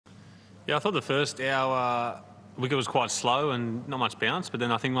Yeah, I thought the first hour wicket was quite slow and not much bounce, but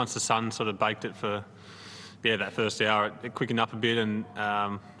then I think once the sun sort of baked it for that first hour, it quickened up a bit, and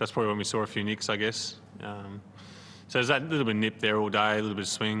that's probably when we saw a few nicks, I guess. So there's that little bit of nip there all day, a little bit of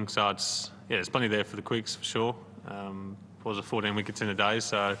swing. So there's plenty there for the quicks for sure. It was 14 wickets in a day,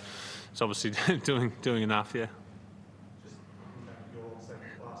 so it's obviously doing enough, yeah. Just your last 9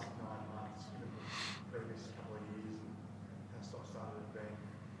 months, the previous couple of years, and how stock started being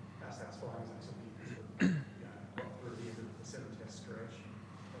how satisfying is it to be got through the end of the 7-test stretch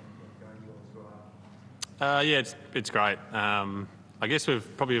and going well as well? Yeah, it's great. I guess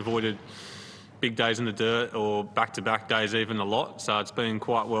we've probably avoided big days in the dirt or back-to-back days even a lot, so it's been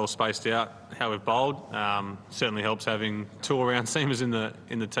quite well spaced out how we've bowled. Certainly helps having 2 all-round seamers in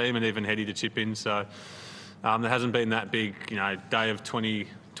the team and even Heady to chip in, so there hasn't been that big day of 20,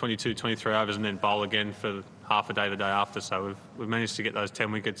 22, 23 overs and then bowl again for half a day the day after, so we've managed to get those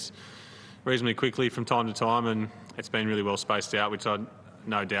 10 wickets reasonably quickly from time to time, and it's been really well spaced out, which I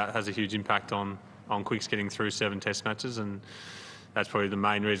no doubt has a huge impact on quicks getting through 7 test matches, and that's probably the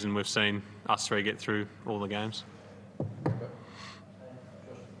main reason we've seen us 3 get through all the games.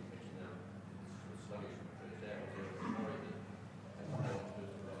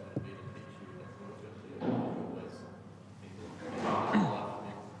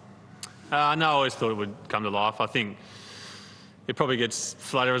 No, I always thought it would come to life. I think it probably gets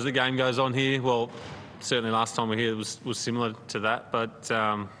flatter as the game goes on here. Well, certainly last time we were here it was similar to that, but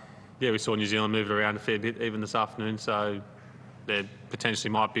we saw New Zealand move it around a fair bit even this afternoon, so there potentially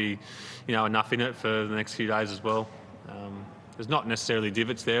might be enough in it for the next few days as well. There's not necessarily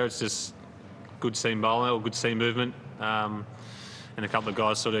divots there, it's just good seam bowling or good seam movement, and a couple of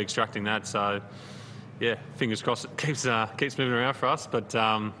guys sort of extracting that, so yeah, fingers crossed it keeps moving around for us, but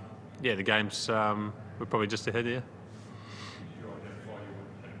the game's we're probably just ahead here.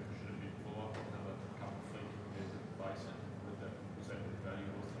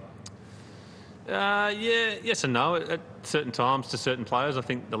 Yes and no. At certain times to certain players, I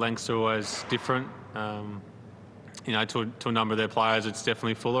think the lengths are always different. To a number of their players, it's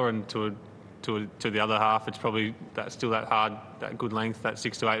definitely fuller, and to the other half, it's probably still that good length, that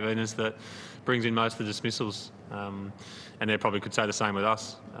 6 to 8 metres that brings in most of the dismissals. And they probably could say the same with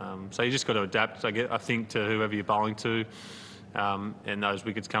us. So you just got to adapt, I think, to whoever you're bowling to, and those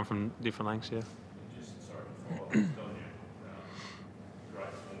wickets come from different lengths. Yeah. Just sorry to follow up. Great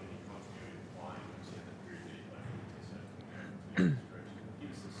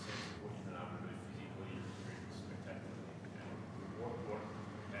give us a sense of what you've been able to do physically and spectacularly, and what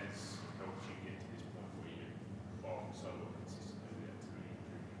has helped you get to this point where you're bowling so well consistently without too many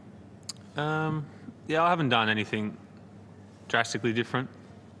injuries? I haven't done anything drastically different.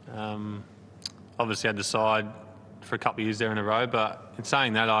 Obviously had the side for a couple of years there in a row, but in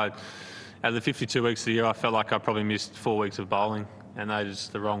saying that, out of the 52 weeks of the year, I felt like I probably missed 4 weeks of bowling, and they're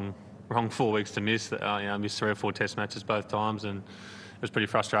just the wrong 4 weeks to miss. I missed 3 or 4 test matches both times, and it was pretty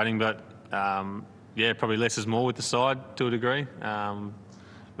frustrating. But probably less is more with the side to a degree. We've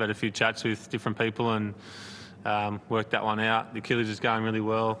had a few chats with different people and worked that one out. The Achilles is going really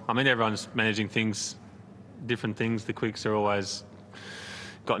well. I mean, everyone's managing different things. The quicks are always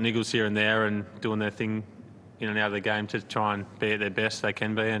got niggles here and there and doing their thing in and out of the game to try and be at their best they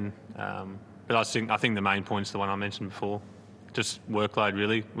can be. And but I think the main point's the one I mentioned before. Just workload,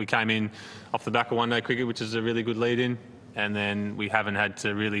 really. We came in off the back of one-day cricket, which is a really good lead-in, and then we haven't had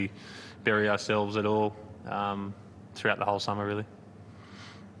to really bury ourselves at all throughout the whole summer, really.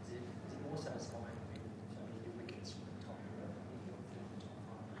 Is it more satisfying with your wickets from the top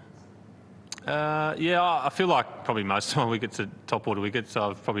I feel like probably most of my wickets are top-order wickets,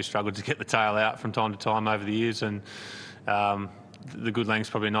 so I've probably struggled to get the tail out from time to time over the years, and the good length's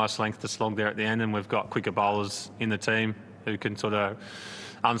probably a nice length to slog there at the end, and we've got quicker bowlers in the team who can sort of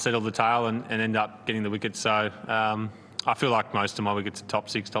unsettle the tail and end up getting the wickets. So I feel like most of my wickets are top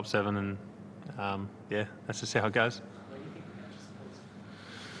 6, top 7, and that's just how it goes.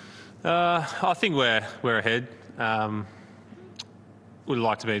 I think we're ahead. Would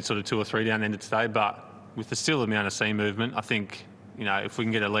like to be sort of 2 or 3 down the end of today, but with the still amount of seam movement, I think if we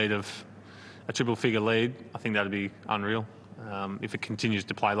can get a lead of a triple-figure lead, I think that'd be unreal. If it continues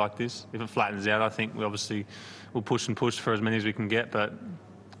to play like this, if it flattens out, I think we'll push and push for as many as we can get. But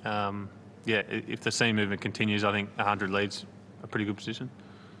if the seam movement continues, I think 100 leads a pretty good position.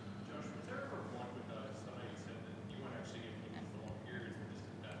 Josh, was there ever a point with those? I know you said that you weren't actually getting hit for long periods and just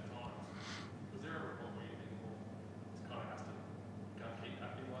at bad times. Was there ever a point where you think, well, it kind of has to keep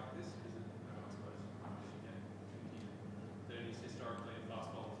happening like this? Because I suppose you get 30s historically, and fast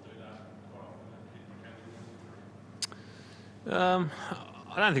bowlers do that quite often.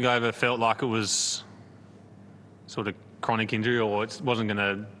 I don't think I ever felt like it was sort of chronic injury or it wasn't going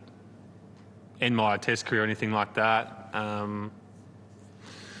to end my Test career or anything like that.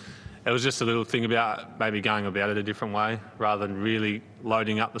 It was just a little thing about maybe going about it a different way rather than really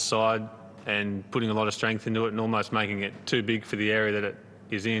loading up the side and putting a lot of strength into it and almost making it too big for the area that it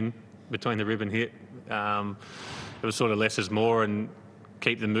is in between the rib and hip. It was sort of less is more and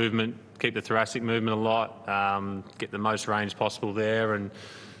keep the movement, keep the thoracic movement a lot, get the most range possible there. And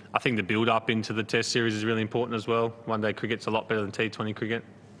I think the build-up into the Test series is really important as well. One-day cricket's a lot better than T20 cricket.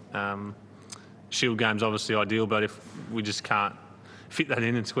 Shield game's obviously ideal, but if we just can't fit that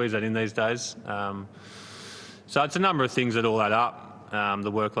in and squeeze that in these days. So it's a number of things that all add up.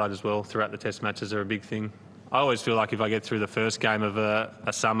 The workload as well throughout the Test matches are a big thing. I always feel like if I get through the first game of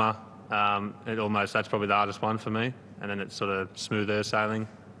a summer, that's probably the hardest one for me, and then it's sort of smoother sailing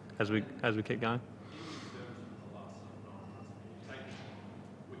as we keep going.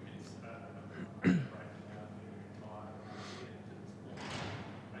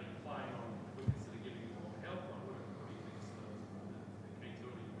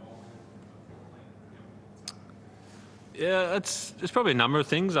 Yeah, it's probably a number of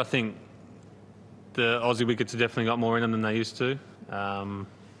things. I think the Aussie wickets have definitely got more in them than they used to. And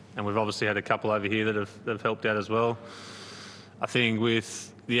we've obviously had a couple over here that have helped out as well. I think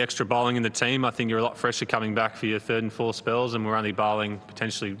with the extra bowling in the team, I think you're a lot fresher coming back for your third and fourth spells, and we're only bowling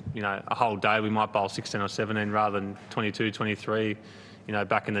potentially, a whole day. We might bowl 16 or 17 rather than 22, 23,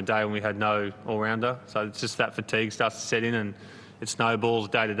 back in the day when we had no all-rounder. So it's just that fatigue starts to set in and it snowballs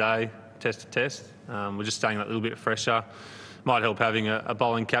day to day, test to test. We're just staying a little bit fresher. Might help having a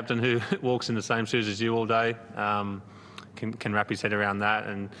bowling captain who walks in the same shoes as you all day. Can wrap his head around that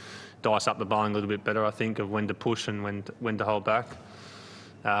and dice up the bowling a little bit better, I think, of when to push and when to hold back.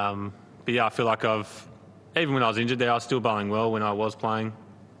 But yeah, I feel like even when I was injured there, I was still bowling well when I was playing.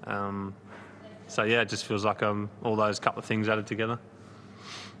 So yeah, it just feels like all those couple of things added together.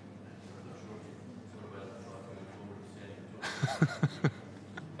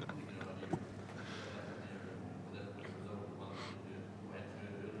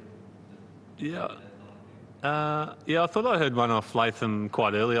 Yeah, I thought I heard one off Latham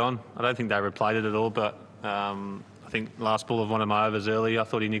quite early on. I don't think they replayed it at all, but I think last ball of one of my overs early, I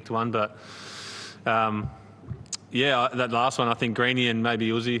thought he nicked one. But that last one, I think Greenie and maybe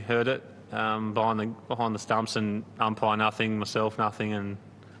Uzi heard it behind the stumps, and umpire nothing, myself nothing, and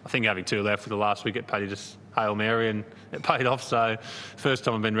I think having two left for the last wicket, Paddy just Hail Mary and it paid off. So first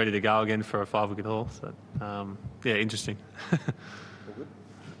time I've been ready to go again for a 5-wicket haul. So yeah, interesting.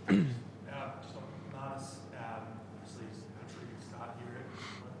 Just on Marnus, obviously he's had a tricky start here,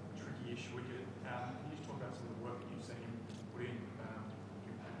 a tricky-ish wicket. Can you just talk about some of the work that you've seen him put in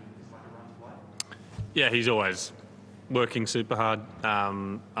his lack of run to play? Yeah, he's always working super hard. I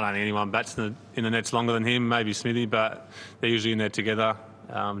don't think anyone bats in the nets longer than him, maybe Smithy, but they're usually in there together,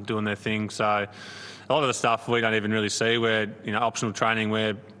 doing their thing. So a lot of the stuff we don't even really see. We're, optional training,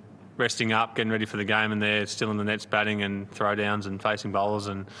 we're resting up, getting ready for the game, and they're still in the nets batting and throwdowns and facing bowlers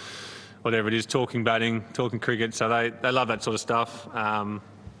and whatever it is, talking batting, talking cricket. So they love that sort of stuff.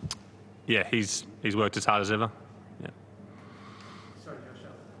 Yeah, he's worked as hard as ever. Yeah. Sorry, Josh,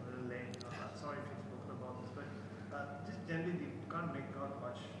 I'm a little late. Sorry if you've spoken about this, but just generally, you can't make out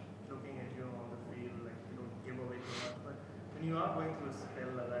much looking at you on the field, like you don't give away too much. But when you are going through a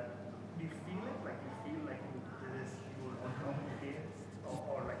spell like that, do you feel it? Like you feel like you will want to complicate it,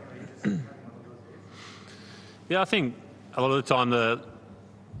 or like you're just having one of those days? Yeah, I think a lot of the time the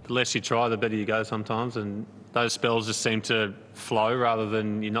less you try, the better you go sometimes, and those spells just seem to flow rather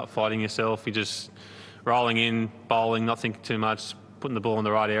than you're not fighting yourself. You're just rolling in, bowling, not thinking too much, putting the ball in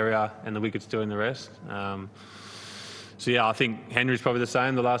the right area, and the wicket's doing the rest. So yeah, I think Henry's probably the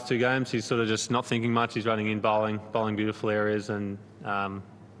same the last two games. He's sort of just not thinking much. He's running in, bowling beautiful areas, and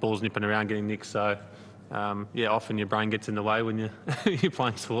balls nipping around, getting nicked. So yeah, often your brain gets in the way when you're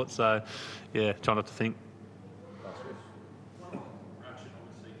playing sport. So yeah, try not to think.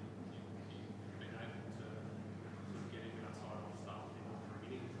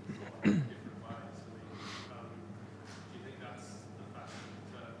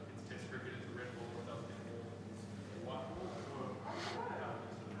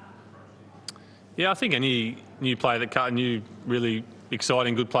 Yeah, I think any new really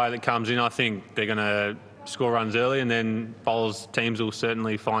exciting, good player that comes in, I think they're going to score runs early, and then teams will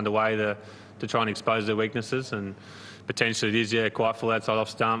certainly find a way to try and expose their weaknesses, and potentially it is, quite full outside off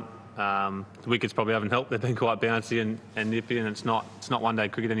stump. The wickets probably haven't helped. They've been quite bouncy and nippy, and it's not one-day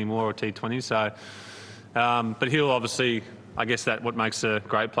cricket anymore or T20. So, but he'll obviously, I guess that what makes a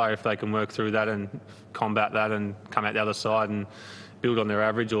great player if they can work through that and combat that and come out the other side and build on their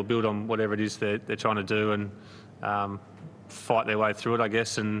average or build on whatever it is they're trying to do and fight their way through it, I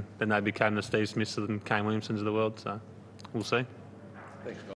guess. And then they became the Steve Smiths and Kane Williamsons of the world. So we'll see. Thanks, Scott.